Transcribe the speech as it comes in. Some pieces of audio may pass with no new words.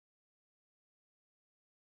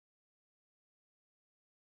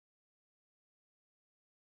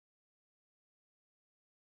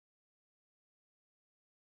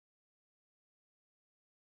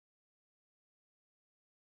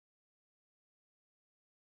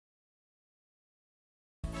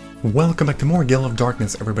Welcome back to more Gale of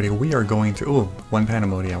Darkness, everybody. We are going to one panel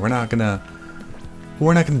mode. Yeah, we're not gonna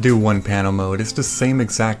do one panel mode. It's the same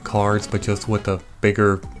exact cards, but just with a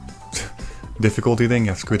bigger difficulty thing.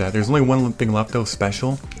 Yeah, screw that. There's only one thing left though,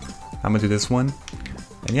 special. I'm gonna do this one,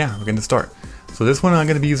 and yeah, we're gonna start. So this one I'm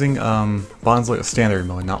gonna be using Bonsly standard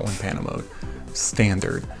mode, not one panel mode,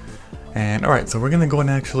 standard. And all right, so we're gonna go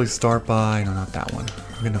and actually start by not that one.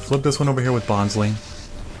 We're gonna flip this one over here with Bonsly.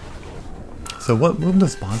 So what move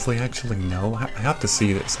does Bonsly actually know? I have to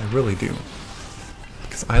see this, I really do.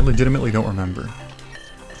 Because I legitimately don't remember.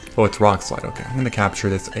 Oh, it's Rock Slide, okay. I'm gonna capture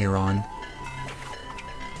this Aaron.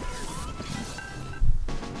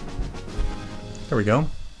 There we go.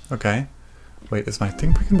 Okay. Wait, is my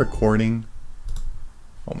thing freaking recording?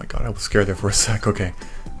 Oh my god, I was scared there for a sec. Okay.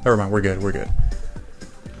 Never mind, we're good, we're good.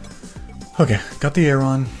 Okay, got the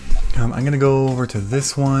Aaron. I'm gonna go over to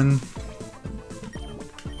this one.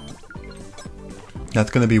 That's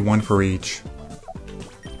going to be one for each.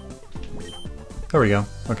 There we go.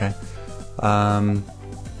 Okay.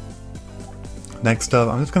 Next up,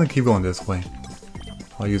 I'm just going to keep going this way.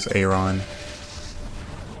 I'll use Aaron.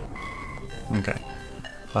 Okay.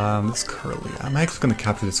 This Curlia. I'm actually going to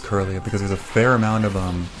capture this Curlia because there's a fair amount of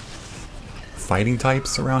fighting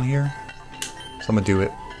types around here. So I'm going to do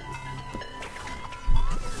it.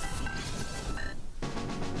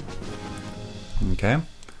 Okay.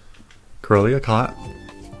 Curlia caught.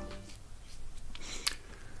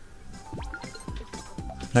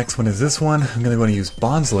 Next one is this one. I'm going to use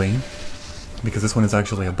Bonsly because this one is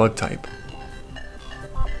actually a bug type.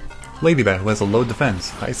 Ladybug, who has a low defense.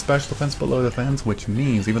 High special defense but low defense, which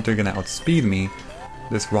means even though you're going to outspeed me,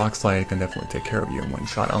 this Rock Slide can definitely take care of you in one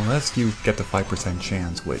shot, unless you get the 5%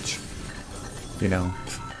 chance, which, you know,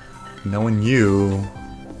 knowing you...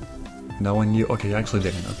 Okay, you actually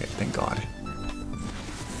didn't. Okay, thank God.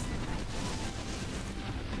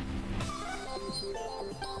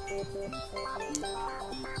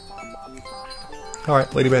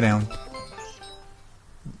 Alright, Ladybug down.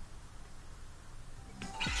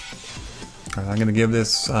 Alright, I'm gonna give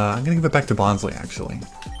this, I'm gonna give it back to Bonsly, actually.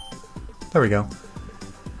 There we go.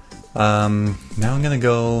 Now I'm gonna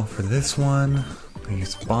go for this one. I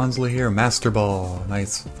use Bonsly here. Master Ball.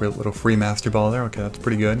 Nice little free Master Ball there. Okay, that's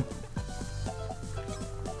pretty good.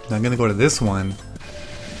 Now I'm gonna go to this one.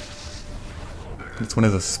 This one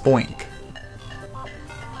is a Spoink.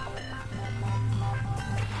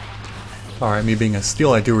 Alright, me being a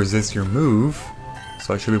steel, I do resist your move.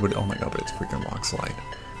 So I should be able to... Oh my god, but it's freaking Rock Slide.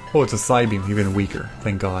 Oh, it's a Side Beam, even weaker.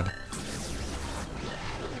 Thank god.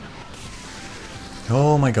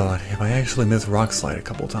 Oh my god, if I actually miss Rock Slide a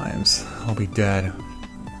couple times, I'll be dead.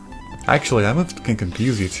 Actually, that move can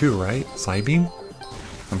confuse you too, right? Side Beam?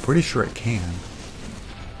 I'm pretty sure it can.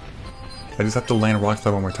 I just have to land Rock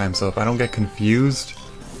Slide one more time, so if I don't get confused,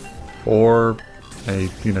 or...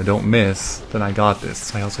 don't miss, then I got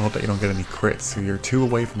this. I also hope that you don't get any crits. So you're 2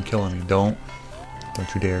 away from killing me. Don't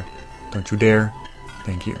you dare. Don't you dare.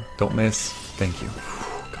 Thank you. Don't miss. Thank you.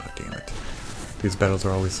 God damn it. These battles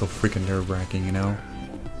are always so freaking nerve-wracking, you know?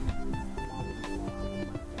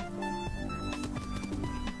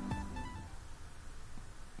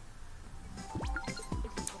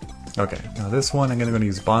 Okay, now this one I'm gonna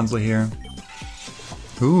use Bonsly here.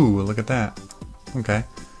 Ooh, look at that. Okay.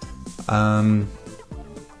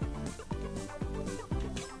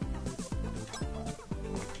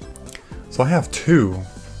 So I have 2.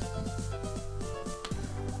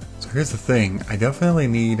 So here's the thing, I definitely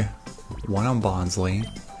need one on Bonsly.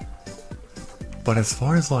 But as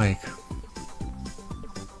far as like...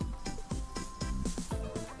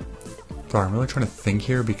 Sorry, I'm really trying to think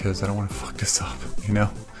here because I don't want to fuck this up, you know?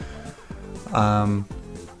 I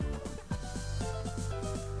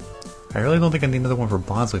really don't think I need another one for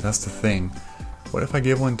Bonsly, that's the thing. What if I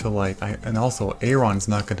give one to like... and also, Aaron's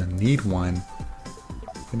not going to need one.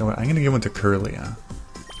 You know what, I'm gonna give one to Curlia.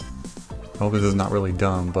 I hope this is not really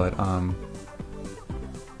dumb, but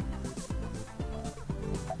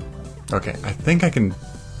okay, I think I can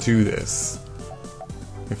do this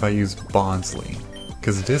if I use Bonsly.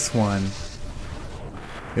 Because this one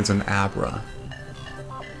is an Abra.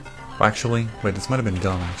 Actually, wait, this might have been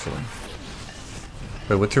dumb actually.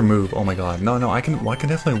 Wait, what's your move? Oh my god. No, I can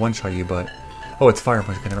definitely one-shot you, but... Oh, it's Fire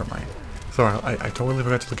Punch, okay, never mind. Sorry, I totally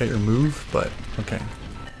forgot to look at your move, but okay.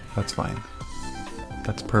 That's fine.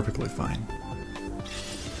 That's perfectly fine.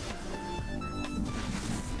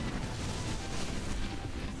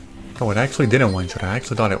 Oh, it actually didn't one-shot. I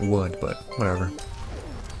actually thought it would, but whatever.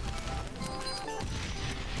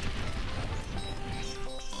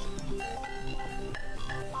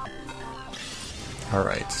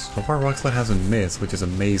 Alright, so far Rock Slide hasn't missed, which is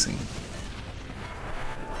amazing.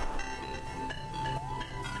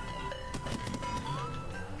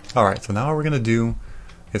 Alright, so now what we're gonna do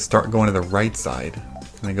is start going to the right side.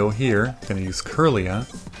 I'm gonna go here, gonna use Curlia.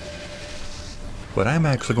 But I'm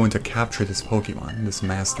actually going to capture this Pokemon, this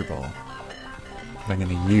Master Ball. That I'm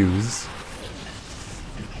gonna use.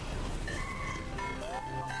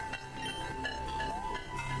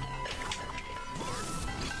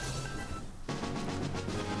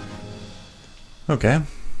 Okay.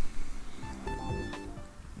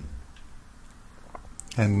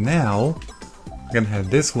 And now, I'm gonna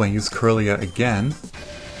head this way and use Curlia again.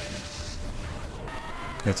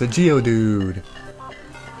 It's a Geodude!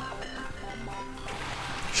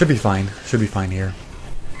 Should be fine. Should be fine here.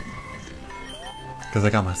 Because I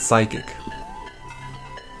got my Psychic.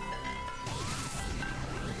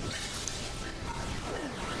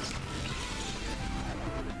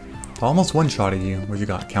 Almost one-shotted you. What you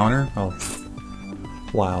got? Counter? Oh,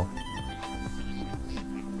 pfft. Wow.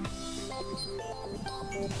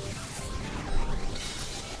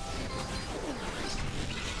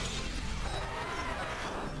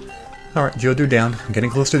 Alright, Geodude down. I'm getting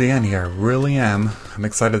close to the end here. I really am. I'm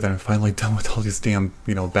excited that I'm finally done with all these damn,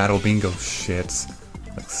 Battle Bingo shits.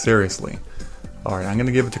 Like, seriously. Alright, I'm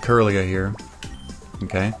gonna give it to Curlia here.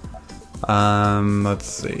 Okay. Let's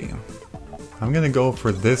see. I'm gonna go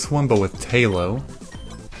for this one, but with Talo.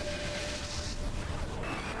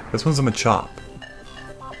 This one's a Machop.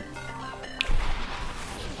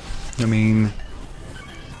 I mean,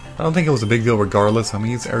 I don't think it was a big deal regardless. I'm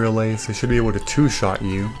gonna use Aerial Ace. I should be able to two-shot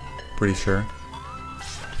you. Pretty sure.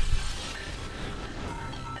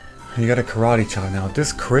 You got a Karate Chop now.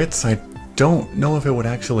 This crits, I don't know if it would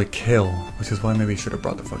actually kill, which is why maybe I should have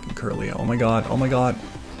brought the fucking Curlia. Oh my god, oh my god.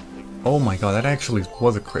 Oh my god, that actually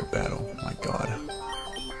was a crit battle. Oh my god.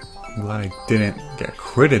 I'm glad I didn't get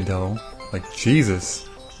critted though. Like, Jesus.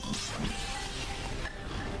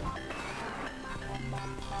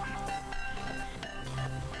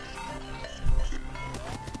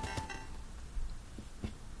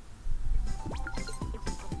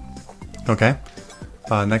 Okay.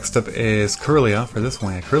 Next up is Curlia for this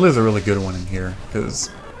one. Yeah, Curlia's a really good one in here, because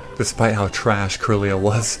despite how trash Curlia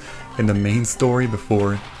was in the main story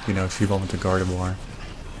before, she evolved into Gardevoir.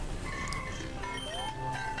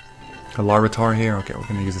 A Larvitar here. Okay, we're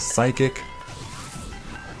gonna use a Psychic.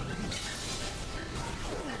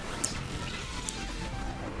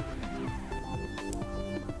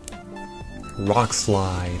 Rock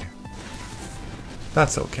Slide.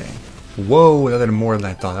 That's okay. Whoa, that did more than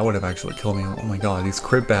I thought. That would have actually killed me. Oh my god, these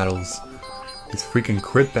crit battles. These freaking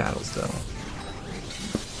crit battles, though.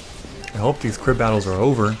 I hope these crit battles are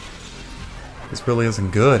over. This really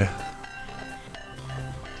isn't good.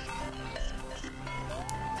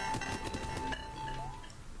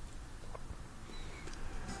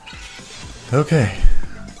 Okay.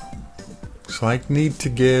 So I need to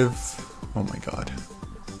give... Oh my god.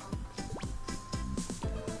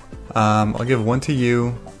 I'll give one to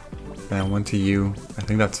you. And one to you. I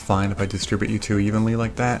think that's fine if I distribute you two evenly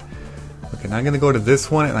like that. Okay, now I'm going to go to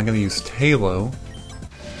this one, and I'm going to use Talo.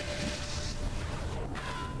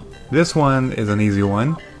 This one is an easy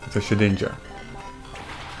one. It's a Shedinja.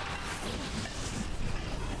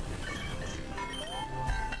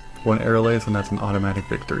 One Aerial Ace, and that's an automatic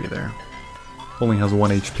victory there. Only has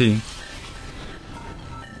 1 HP.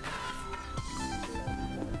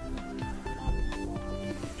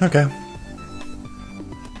 Okay.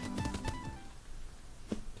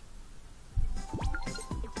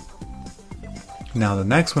 Now the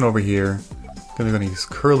next one over here, I'm going to use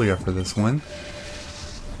Curlia for this one.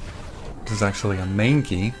 This is actually a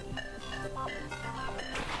Mankey.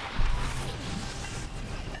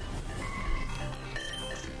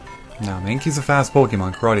 Now Mankey's a fast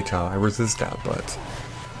Pokemon, Karate Chop. I resist that, but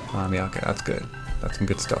yeah, okay, that's good. That's some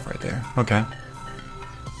good stuff right there. Okay,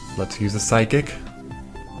 let's use a Psychic.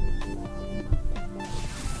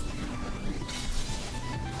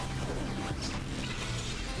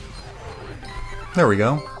 There we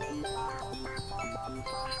go.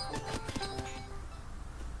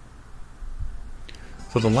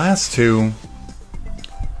 So the last two...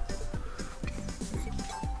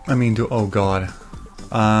 I mean, oh god.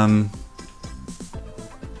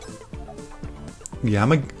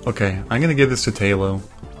 Yeah, okay, I'm gonna give this to Talo.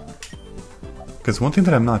 Because one thing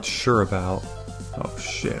that I'm not sure about... Oh,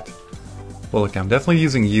 shit. Well, look, I'm definitely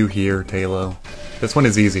using you here, Talo. This one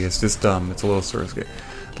is easy, it's just, it's a little surrogate.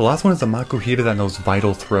 The last one is the Makuhita that knows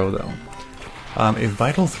Vital Throw, though. If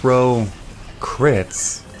Vital Throw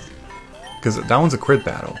crits... Because that one's a crit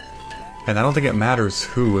battle. And I don't think it matters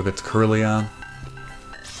who, if it's Curlia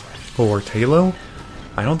or Talo.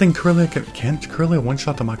 I don't think Curlia can Curlia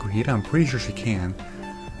one-shot the Makuhita? I'm pretty sure she can.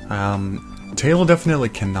 Talo definitely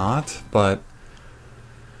cannot, but...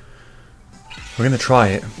 We're gonna try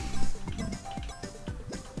it.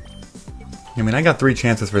 I mean, I got 3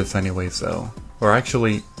 chances for this anyway, so... Or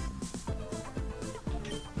actually...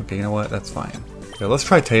 Okay, you know what? That's fine. Yeah, let's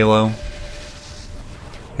try Talo.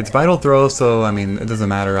 It's Vital Throw, so, I mean, it doesn't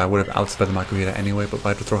matter. I would have outsped the Makihita anyway, but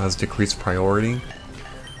Vital Throw has decreased priority.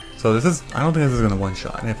 So this is... I don't think this is gonna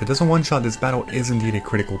one-shot. And if it doesn't one-shot, this battle is indeed a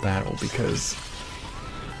critical battle, because...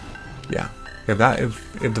 Yeah. If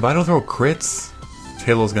the Vital Throw crits,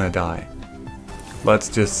 Talo's gonna die. Let's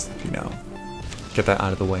just, you know... Get that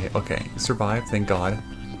out of the way. Okay, survived, thank God.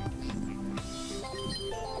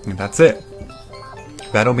 And that's it.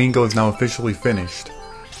 Battle Bingo is now officially finished.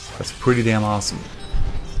 That's pretty damn awesome.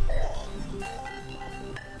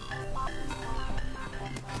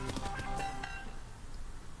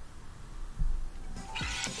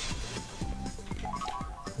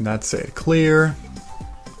 And that's it. Clear.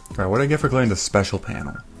 Alright, what do I get for clearing the special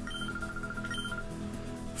panel?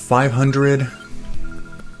 500.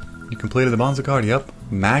 You completed the Bonsly card, yep.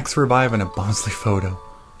 Max Revive and a Bonsly photo.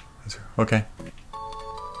 Okay.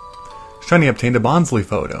 Just trying to obtain the Bonsly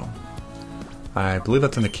photo. I believe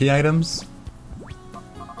that's in the key items.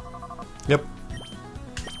 Yep.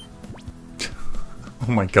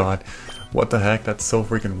 Oh my god. What the heck? That's so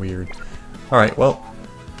freaking weird. Alright, well.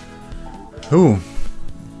 Ooh.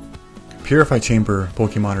 Purify Chamber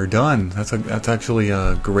Pokemon are done. That's actually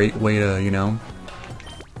a great way to, you know.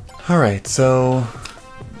 Alright, so...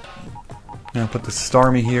 I'm gonna put the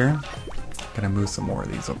Starmie here. Gotta move some more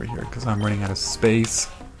of these over here because I'm running out of space.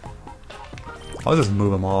 I'll just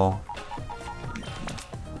move them all.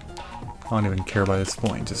 I don't even care by this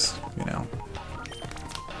point, just, you know.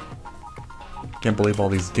 Can't believe all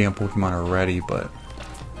these damn Pokemon are ready, but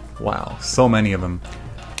wow, so many of them.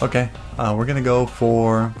 Okay, we're gonna go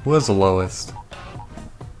for, who was the lowest?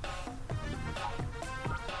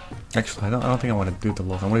 Actually, I don't think I want to do the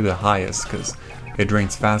lowest. I want to do the highest because it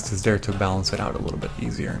drains fastest there to balance it out a little bit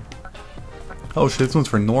easier. Oh shit, this one's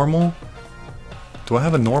for normal? Do I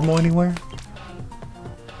have a normal anywhere?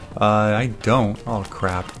 I don't. Oh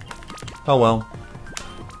crap. Oh well.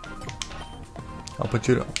 I'll put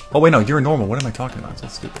you to... Oh wait, no, you're a normal. What am I talking about? So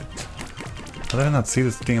stupid. How did I not see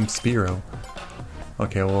this damn Spearow?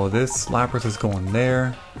 Okay, well this Lapras is going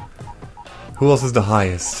there. Who else is the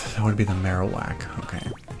highest? That would be the Marowak.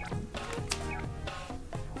 Okay.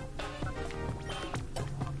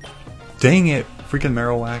 Dang it! Freaking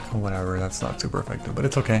Marowak. Oh, whatever, that's not super effective, but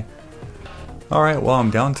it's okay. Alright, well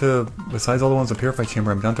I'm down to, besides all the ones in Purify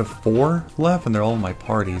Chamber, I'm down to 4 left, and they're all in my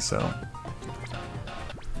party, so...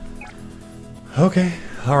 Okay,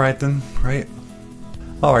 alright then, right?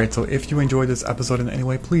 Alright, so if you enjoyed this episode in any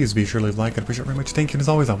way, please be sure to leave a like, I'd appreciate it very much. Thank you, and as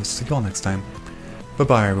always, I will see you all next time.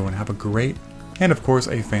 Bye-bye everyone, have a great, and of course,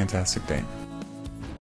 a fantastic day.